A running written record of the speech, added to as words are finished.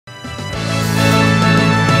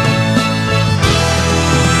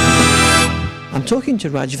I'm talking to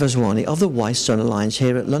Raj Vaswani of the Wi-Sun Alliance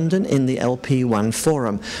here at London in the LP1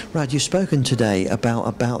 Forum. Raj, you've spoken today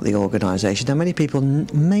about the organisation. Now, many people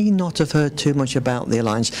may not have heard too much about the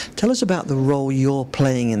Alliance. Tell us about the role you're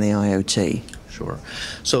playing in the IoT. Sure.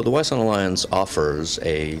 So the Wi-Sun Alliance offers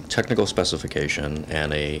a technical specification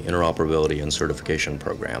and a interoperability and certification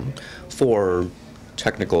program for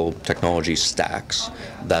technology stacks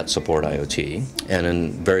that support IoT and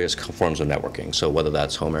in various forms of networking. So whether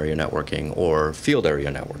that's home area networking or field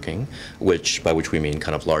area networking, by which we mean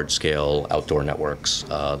kind of large-scale outdoor networks,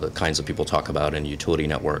 the kinds that people talk about in utility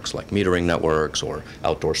networks like metering networks or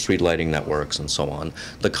outdoor street lighting networks and so on,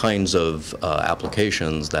 the kinds of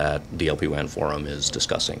applications that the LP1 Forum is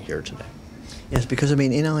discussing here today. Yes, because I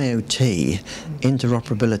mean, in IoT,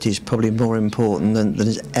 interoperability is probably more important than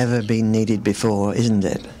has ever been needed before, isn't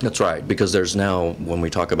it? That's right, because there's now, when we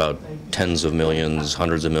talk about tens of millions,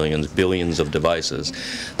 hundreds of millions, billions of devices,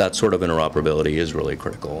 that sort of interoperability is really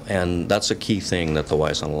critical. And that's a key thing that the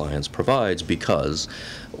Wi-Sun Alliance provides, because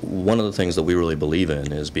one of the things that we really believe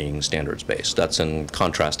in is being standards-based. That's in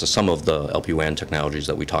contrast to some of the LPWAN technologies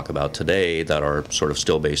that we talk about today that are sort of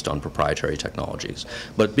still based on proprietary technologies.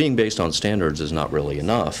 But being based on standards is not really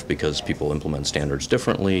enough, because people implement standards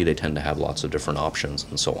differently, they tend to have lots of different options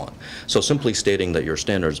and so on. So simply stating that you're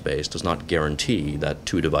standards-based does not guarantee that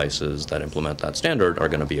two devices that implement that standard are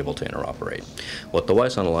going to be able to interoperate. What the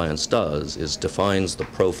Wi-Sun Alliance does is defines the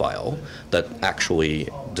profile that actually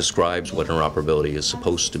describes what interoperability is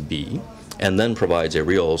supposed to be, and then provides a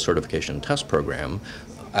real certification test program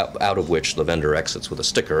out of which the vendor exits with a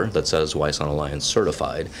sticker that says Wi-Sun Alliance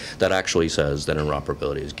certified, that actually says that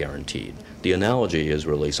interoperability is guaranteed. The analogy is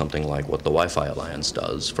really something like what the Wi-Fi Alliance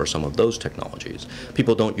does for some of those technologies.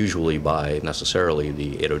 People don't usually buy necessarily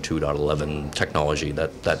the 802.11 technology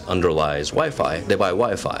that underlies Wi-Fi. They buy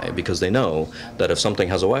Wi-Fi because they know that if something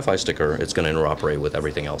has a Wi-Fi sticker, it's going to interoperate with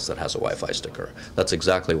everything else that has a Wi-Fi sticker. That's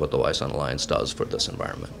exactly what the Wi-Sun Alliance does for this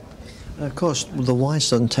environment. Of course, the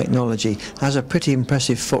Wi-Sun technology has a pretty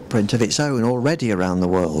impressive footprint of its own already around the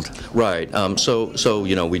world. Right. So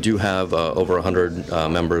you know, we do have over 100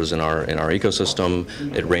 members in our ecosystem.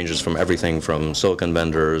 It ranges from everything from silicon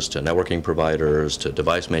vendors to networking providers to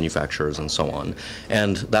device manufacturers and so on.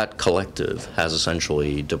 And that collective has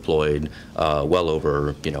essentially deployed well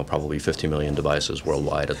over, you know, probably 50 million devices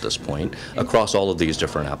worldwide at this point across all of these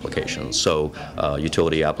different applications. So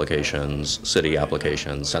utility applications, city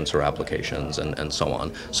applications, sensor applications, and so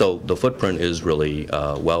on. So the footprint is really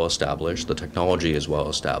well established, the technology is well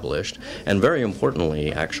established, and very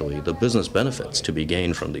importantly, actually, the business benefits to be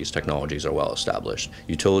gained from these technologies are well established.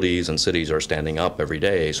 Utilities and cities are standing up every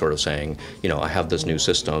day sort of saying, you know, I have this new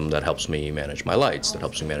system that helps me manage my lights, that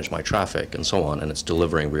helps me manage my traffic, and so on, and it's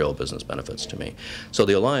delivering real business benefits to me. So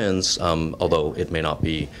the Alliance, although it may not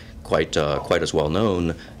be quite as well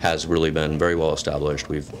known, has really been very well established.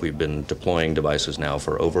 We've been deploying devices now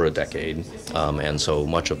for over a decade, and so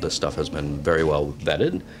much of this stuff has been very well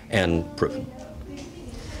vetted and proven.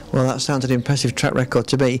 Well, that sounds an impressive track record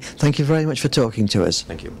to me. Thank you very much for talking to us.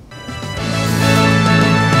 Thank you.